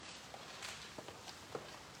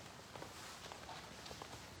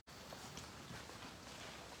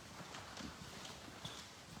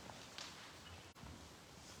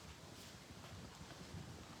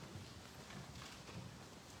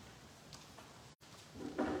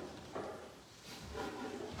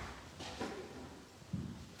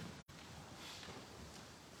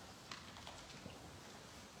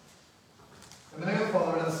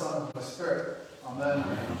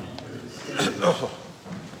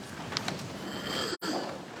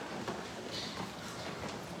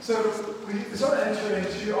So we sort of enter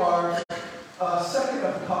into our second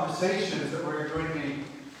of the conversations that we're going to be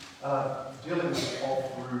dealing with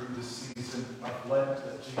all through the season of Lent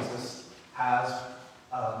that Jesus has.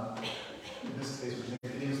 In this case, with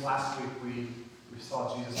Nicodemus. Last week we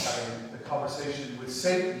saw Jesus having the conversation with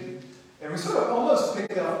Satan, and we sort of almost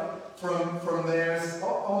picked up from there. It's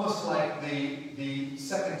almost like the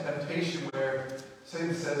second temptation where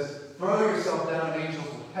Satan says, "Throw yourself down, and angels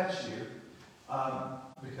will catch you."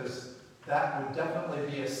 Because that would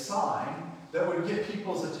definitely be a sign that would get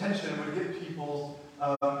people's attention, would get people,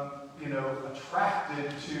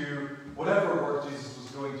 attracted to whatever work Jesus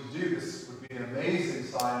was going to do. This would be an amazing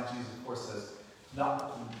sign. Jesus, of course, says, "Not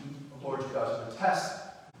the Lord your God to the test."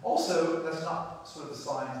 Also, that's not sort of the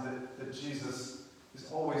signs that Jesus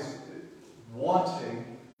is always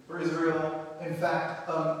wanting for Israel. In fact,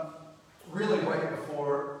 really right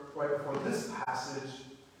before this passage,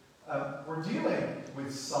 we're dealing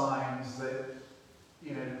with signs that,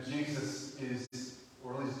 Jesus is,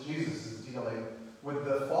 or at least Jesus is dealing with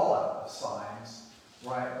the fallout of signs,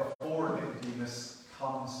 right, before Nicodemus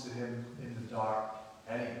comes to him in the dark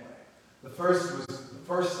anyway. The first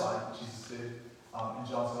sign that Jesus did in John's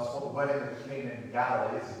Gospel, the wedding of Cana in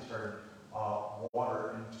Galilee, as he turned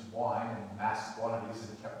water into wine in mass quantities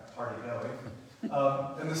and kept the party going.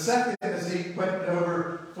 And the second is he went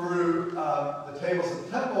over through the tables of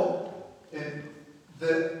the temple,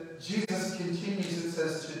 that Jesus continues, it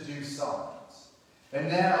says, to do signs. And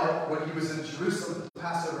now, when he was in Jerusalem at the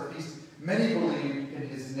Passover feast, many believed in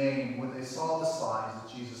his name when they saw the signs that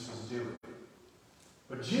Jesus was doing.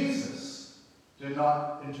 But Jesus did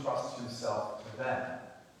not entrust himself to them.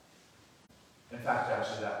 In fact,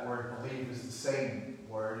 actually, that word believe is the same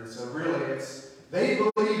word. And so really, they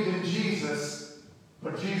believed in Jesus,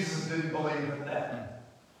 but Jesus didn't believe in them.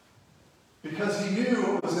 Because he knew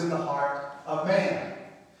what was in the heart of man.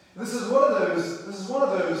 This is one of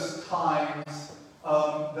those times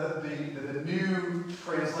that the new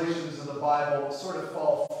translations of the Bible sort of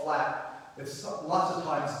fall flat. It's lots of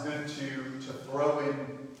times good to throw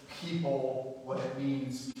in people when it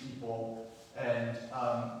means people, and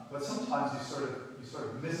but sometimes you sort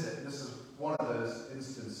of miss it. And this is one of those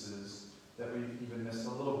instances that we even missed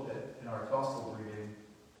a little bit in our gospel reading.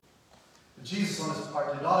 But Jesus, on his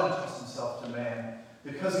part, did not entrust himself to man,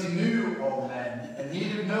 because he knew all men, and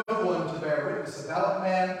needed no one to bear witness about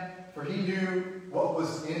man, for he knew what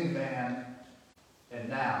was in man. And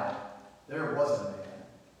now there was a man.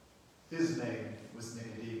 His name was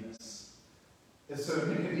Nicodemus. And so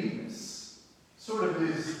Nicodemus sort of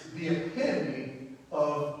is the epitome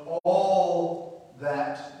of all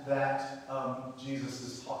that Jesus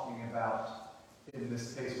is talking about in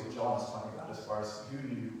this case, what John is talking about as far as who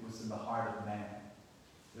knew was in the heart of man.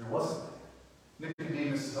 There wasn't man.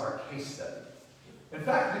 Nicodemus is our case study. In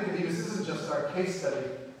fact, Nicodemus isn't just our case study.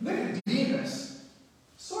 Nicodemus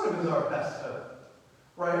sort of is our best hope,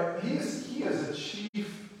 right? He is a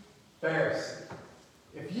chief Pharisee.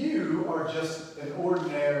 If you are just an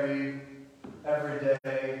ordinary,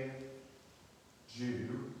 everyday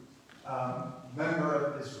Jew, member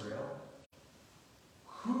of Israel,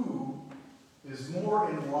 who is more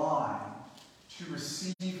in line to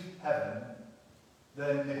receive heaven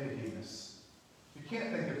than Nicodemus? You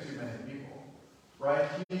can't think of too many people, right?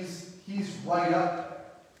 He's right up there.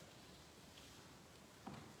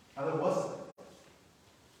 Now there wasn't.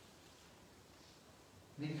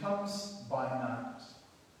 And he comes by night.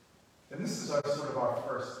 And this is our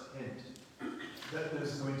first hint that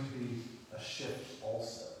there's going to be a shift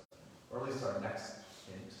also. Or at least our next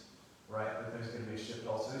hint, right? That there's going to be a shift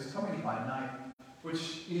also. He's coming by night,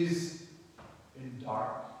 which is in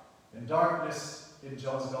dark. In darkness, in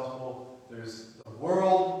John's Gospel, there's the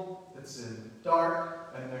world that's in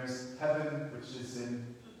dark, and there's heaven, which is in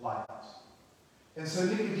light. And so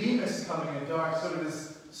Nicodemus coming in dark sort of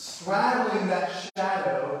is straddling that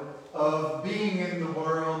shadow of being in the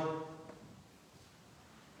world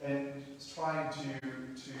and trying to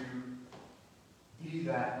be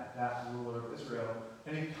that ruler of Israel.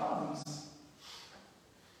 And he comes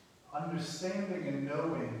understanding and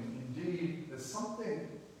knowing indeed that something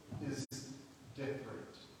is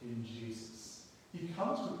different in Jesus. He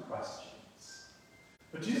comes with questions.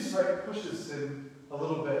 But Jesus pushes him a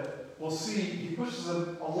little bit. We'll see, he pushes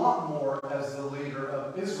him a lot more as the leader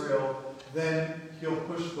of Israel than he'll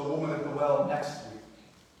push the woman at the well next week.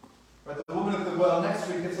 Right? The woman at the well next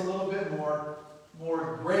week gets a little bit more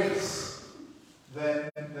grace than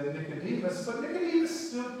Nicodemus, but Nicodemus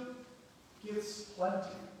still gets plenty.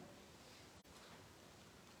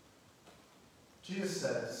 Jesus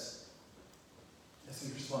says, as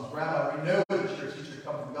he responds, "Rabbi, we know that you're a teacher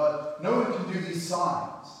come from God. No one can do these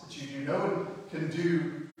signs you do. No one can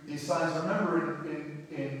do these signs. Remember,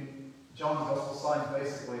 in John's Gospel, signs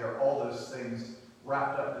basically are all those things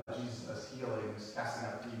wrapped up in Jesus as healings, casting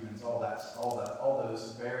out demons, all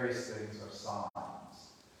those various things are signs.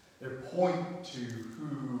 They point to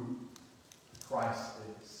who Christ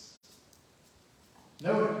is.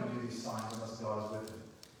 No one can do these signs unless God is with him.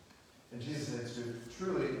 And Jesus said,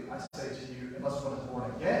 truly, I say to you, unless one is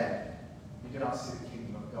born again, you do not see the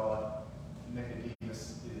kingdom of God.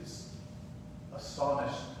 Nicodemus is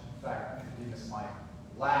astonished. In fact, Nicodemus might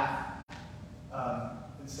laugh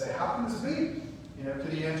and say, how can this be?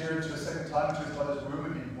 Could he enter into a second time into his mother's womb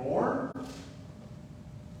and be born?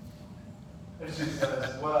 And Jesus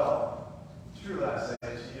says, well, truly I say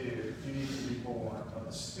to you, you need to be born of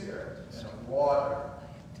the Spirit and of water.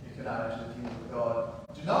 You cannot enter the kingdom of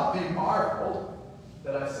God. Do not be marveled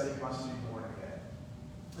that I say you must be born again.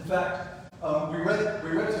 In fact, we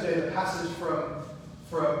read today the passage from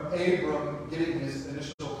Abram getting his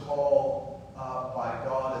initial call by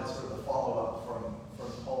God, and sort of the follow-up from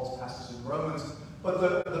Paul's passage in Romans. But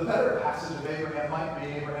the better passage of Abraham might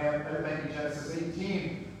be Genesis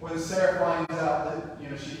 18, when Sarah finds out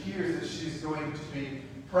that she hears that she's going to be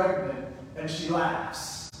pregnant, and she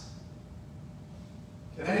laughs.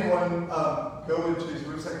 Can anyone go into his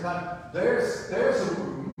room a second time? There's a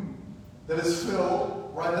room that is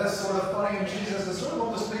filled, right? That's sort of funny, and Jesus is sort of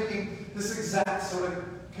almost making this exact sort of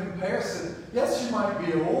comparison. Yes, you might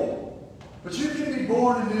be old, but you can be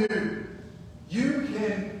born anew. You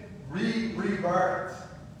can rebirth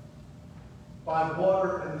by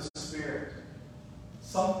water and the Spirit.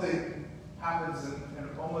 Something happens, and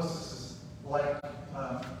almost this is like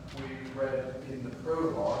we read in the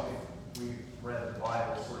prologue. If we read the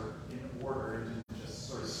Bible sort of in order and didn't just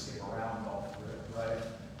sort of skip around all through it, right?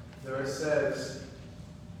 There it says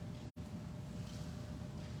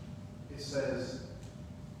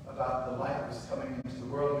about the light was coming into the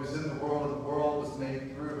world. He was in the world, and the world was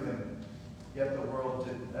made through him. Yet the world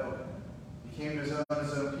didn't know him. He came to his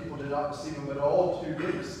own people did not receive him, but all who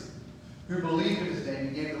did receive him, who believed in his name,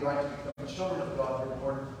 he gave the right to become children of God, who were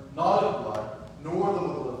born not of blood, nor the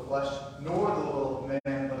will of flesh, nor the will of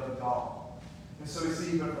man, but of God. And so we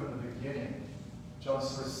see even from the beginning, John's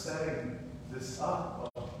sort of setting this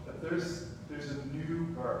up, that there's a new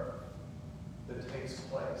birth that takes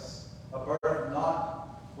place. A birth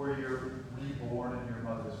not where you're reborn in your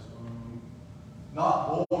mother's womb,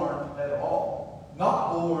 not born at all,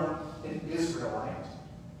 not born an Israelite,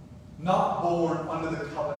 not born under the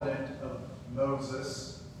covenant of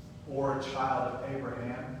Moses or a child of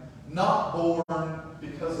Abraham, not born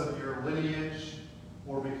because of your lineage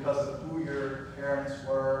or because of who your parents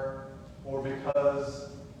were or because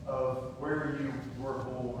of where you were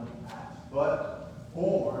born at, but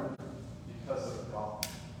born because of God.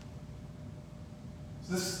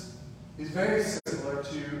 So this is very similar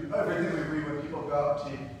to everything we read when people go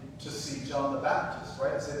out to see John the Baptist,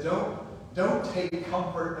 right? They say, don't take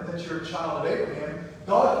comfort in that you're a child of Abraham.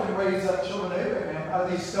 God can raise up children of Abraham out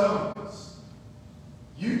of these stones.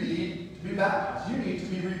 You need to be baptized. You need to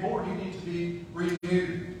be reborn. You need to be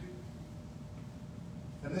renewed.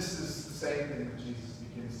 And this is the same thing that Jesus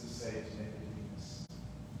begins to say to Nicodemus.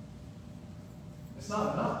 It's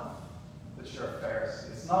not enough that you're a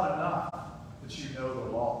Pharisee. It's not enough that you know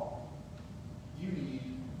the law. You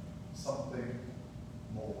need something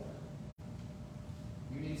more.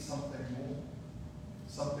 You need something more,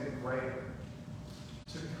 something greater,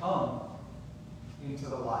 to come into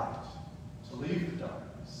the light, to leave the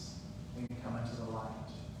darkness and come into the light.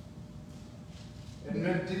 And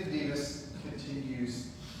Nicodemus continues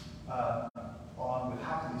on with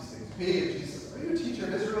how can these things be? Jesus, are you a teacher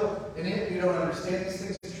of Israel, and yet you don't understand these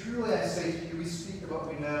things? Truly I say to you, we speak of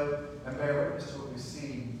what we know and bear witness to what we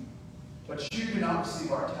see, but you do not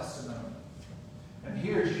receive our testimony. And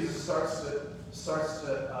here Jesus starts to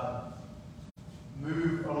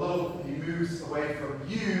move a little. He moves away from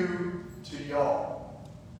you to y'all.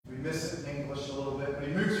 We miss it in English a little bit, but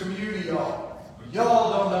he moves from you to y'all.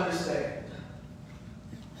 Y'all don't understand.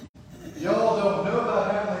 Y'all don't know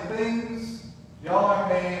about heavenly things. Y'all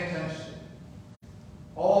aren't paying attention.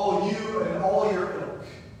 All you and all your ilk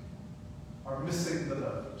are missing the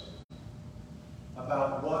boat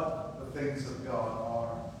about what the things of God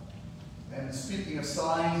are. And speaking of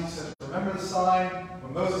signs, he says, remember the sign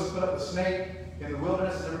when Moses put up the snake in the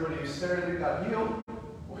wilderness and everybody who stared at it got healed?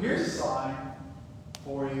 Well, here's a sign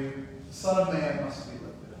for you. The Son of Man must be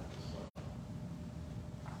lifted up as well.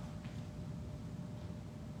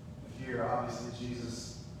 Here, obviously,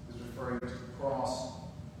 Jesus is referring to the cross,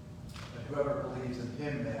 that whoever believes in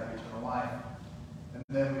him may have eternal life. And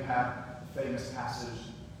then we have the famous passage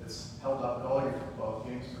It's held up in all your football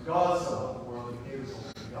games. For God so loved the world, he gave his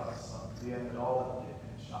only begotten Son, to the end that all that believe in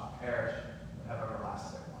him shall not perish, but have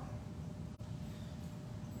everlasting life.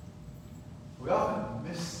 We often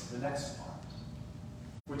miss the next part,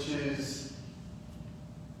 which is,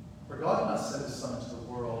 for God did not send his Son into the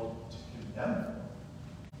world to condemn the world,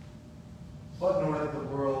 but in order that the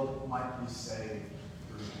world might be saved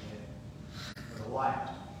through him. For the light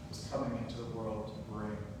was coming into the world to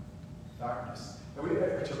bring darkness, to bring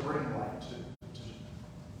light, to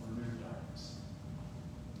remove darkness.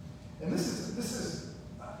 And this is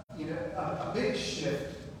a big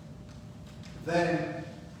shift. Then,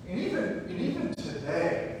 and even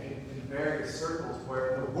today, in various circles,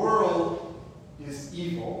 where the world is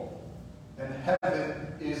evil and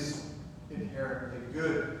heaven is inherently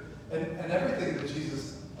good. And everything that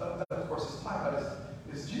Jesus, of course, is talking about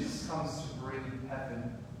is Jesus comes to bring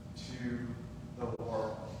heaven to the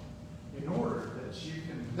world in order that you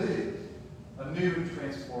can live a new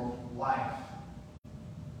transformed life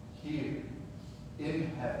here in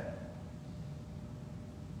heaven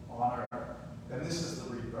on earth. And this is the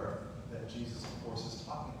rebirth that Jesus, of course, is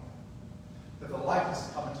talking about. That the light has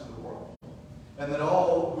come into the world. And that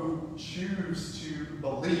all who choose to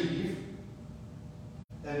believe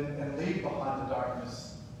and leave behind the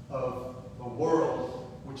darkness of the world,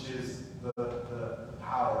 which is the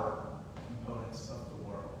power components of the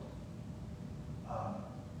world,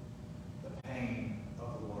 the pain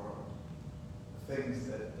of the world, the things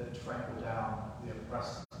that trample down the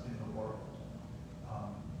oppressed in the world,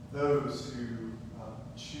 those who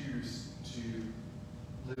choose to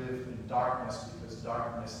live in darkness because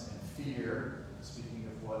darkness and fear, speaking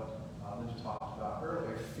of what Linda talked about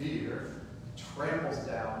earlier, fear tramples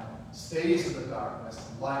down, stays in the darkness,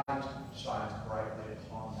 and light shines brightly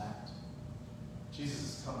upon that. Jesus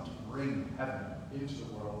has come to bring heaven into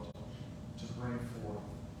the world, to bring forth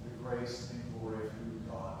the grace and glory of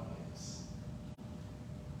who God is.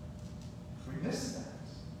 We miss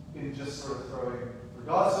that in just sort of throwing, for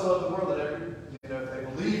God so loved the world that if they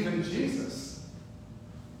believe in Jesus,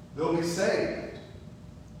 they'll be saved.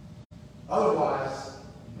 Otherwise,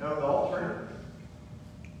 the alternative.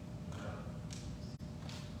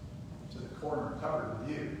 Corner covered with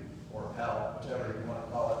you, or hell, whichever you want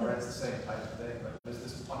to call it, right? It's the same type of thing, but there's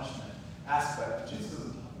this punishment aspect. Jesus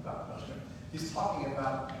isn't talking about punishment. He's talking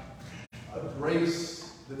about a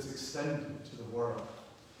grace that's extended to the world.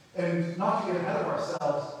 And not to get ahead of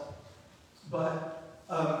ourselves, but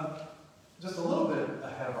just a little bit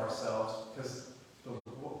ahead of ourselves, because the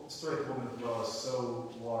story of the woman at the well is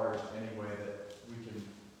so large anyway that we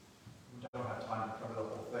don't have time to cover the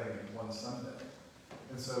whole thing in one Sunday.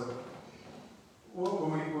 And so,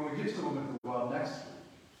 when we get to the woman at the well next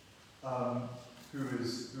week, who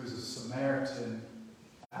is a Samaritan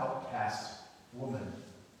outcast woman,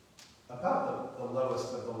 about the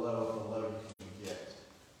lowest of the low you can get.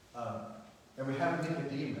 And we have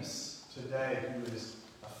Nicodemus today, who is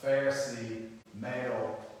a Pharisee,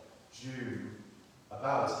 male Jew,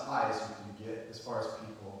 about as high as you can get as far as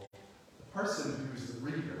people. The person who's the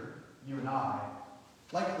reader, you and I,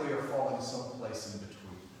 likely are falling someplace in between.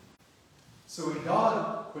 So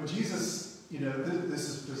when Jesus, this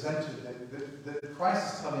is presented, that Christ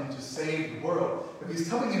has come in to save the world. If he's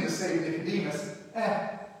coming in to save Nicodemus,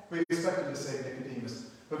 we expect him to save Nicodemus.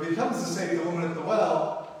 But if he comes to save the woman at the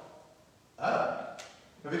well,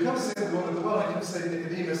 if he comes to save the woman at the well and he comes to save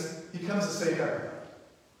Nicodemus, he comes to save everybody.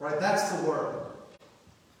 Right? That's the world.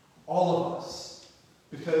 All of us.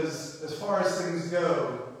 Because as far as things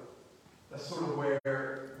go, that's sort of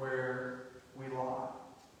where we lie.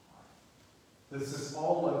 There's this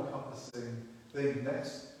all-encompassing thing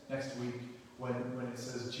next week when it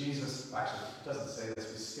says Jesus, actually it doesn't say this,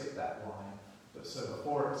 we skipped that line. But so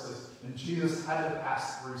before it says, and Jesus had to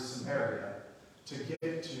pass through Samaria to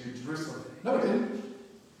get to Jerusalem. No, he didn't.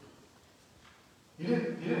 You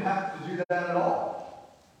didn't have to do that at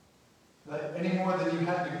all. Any more than you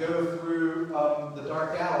had to go through the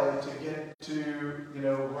dark alley to get to,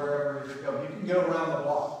 wherever you're going. You can go around the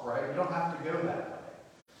block, right? You don't have to go that way.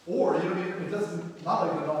 Or not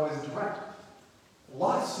even always direct.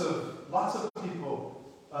 Lots of people,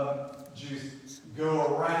 Jews,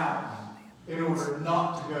 go around in order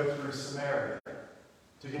not to go through Samaria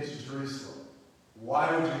to get to Jerusalem.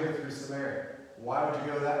 Why would you go through Samaria? Why would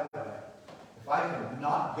you go that way? If I could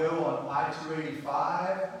not go on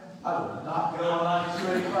I-285, I would not go on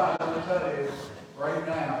I-285, I'm going to tell you right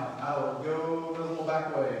now. I will go the little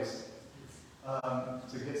back ways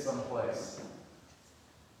to get someplace.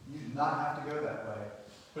 You do not have to go that way.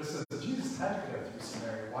 But it says that Jesus had to go through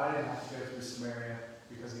Samaria. Why did he have to go through Samaria?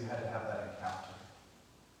 Because he had to have that encounter.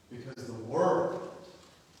 Because the world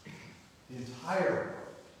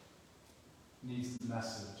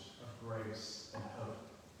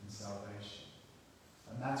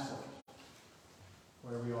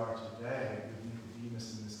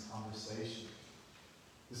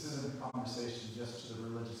conversation just to the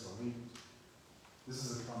religious elite. This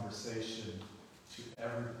is a conversation to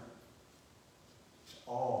everyone, to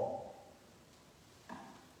all.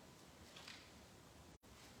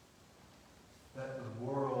 That the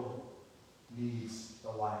world needs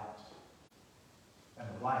the light. And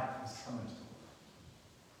the light is coming to the world.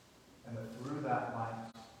 And that through that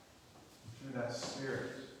light, and through that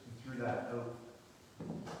spirit, and through that hope,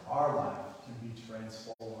 our life can be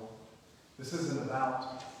transformed. This isn't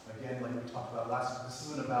about, again, like we talked about last week, this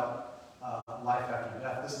isn't about life after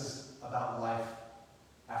death. This is about life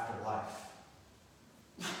after life.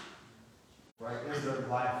 Right? Is there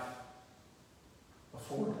life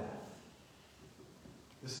before death?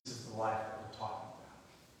 This is the life that we're talking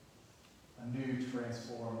about. A new,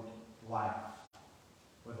 transformed life,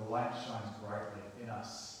 where the light shines brightly in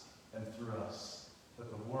us and through us, that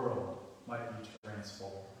the world might be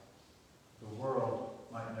transformed. The world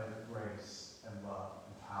might know the grace